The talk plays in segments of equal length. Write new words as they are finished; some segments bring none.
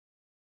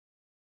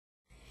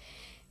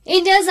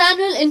India's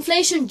annual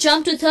inflation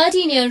jumped to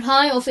 13-year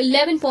high of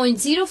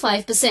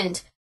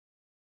 11.05%.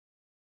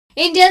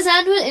 India's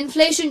annual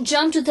inflation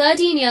jumped to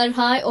 13-year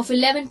high of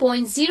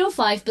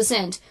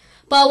 11.05%,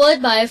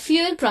 powered by a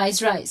fuel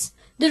price rise.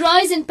 The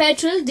rise in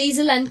petrol,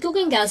 diesel and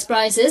cooking gas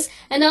prices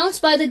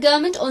announced by the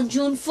government on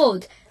June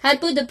 4th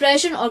had put the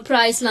pressure on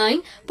price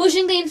line,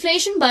 pushing the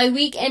inflation by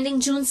week ending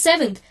June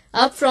 7th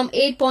up from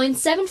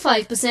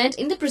 8.75%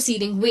 in the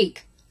preceding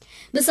week.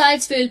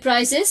 Besides fuel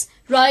prices,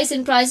 rise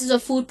in prices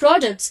of food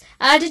products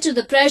added to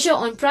the pressure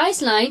on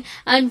price line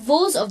and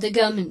woes of the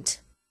government.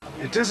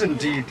 It is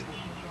indeed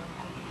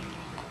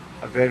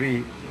a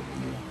very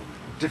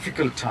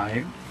difficult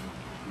time,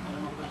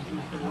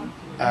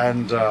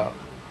 and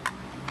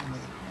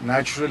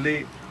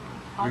naturally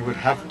we would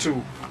have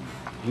to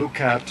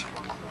look at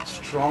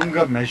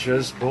stronger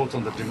measures both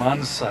on the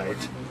demand side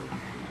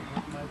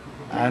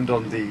and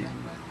on the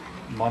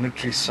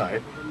monetary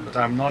side, but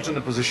I'm not in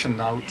a position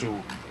now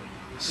to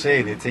say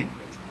anything.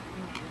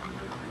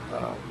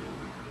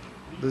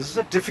 This is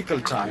a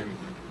difficult time,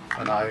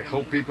 and I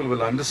hope people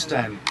will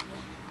understand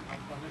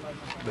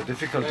the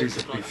difficulties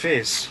that we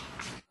face.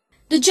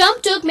 The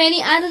jump took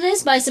many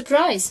analysts by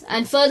surprise,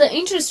 and further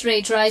interest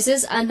rate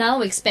rises are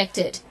now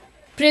expected.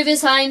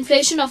 Previous high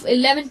inflation of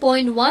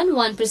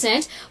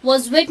 11.11%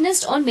 was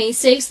witnessed on May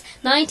 6,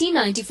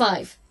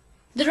 1995.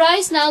 The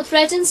rise now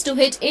threatens to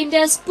hit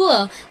India's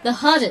poor the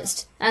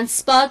hardest and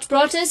sparked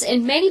protests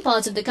in many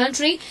parts of the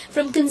country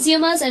from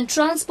consumers and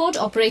transport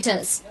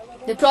operators.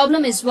 The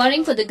problem is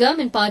worrying for the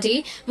government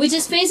party, which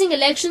is facing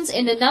elections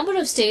in a number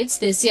of states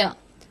this year.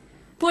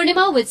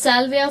 Purnima with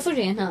Salvia for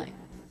ANI.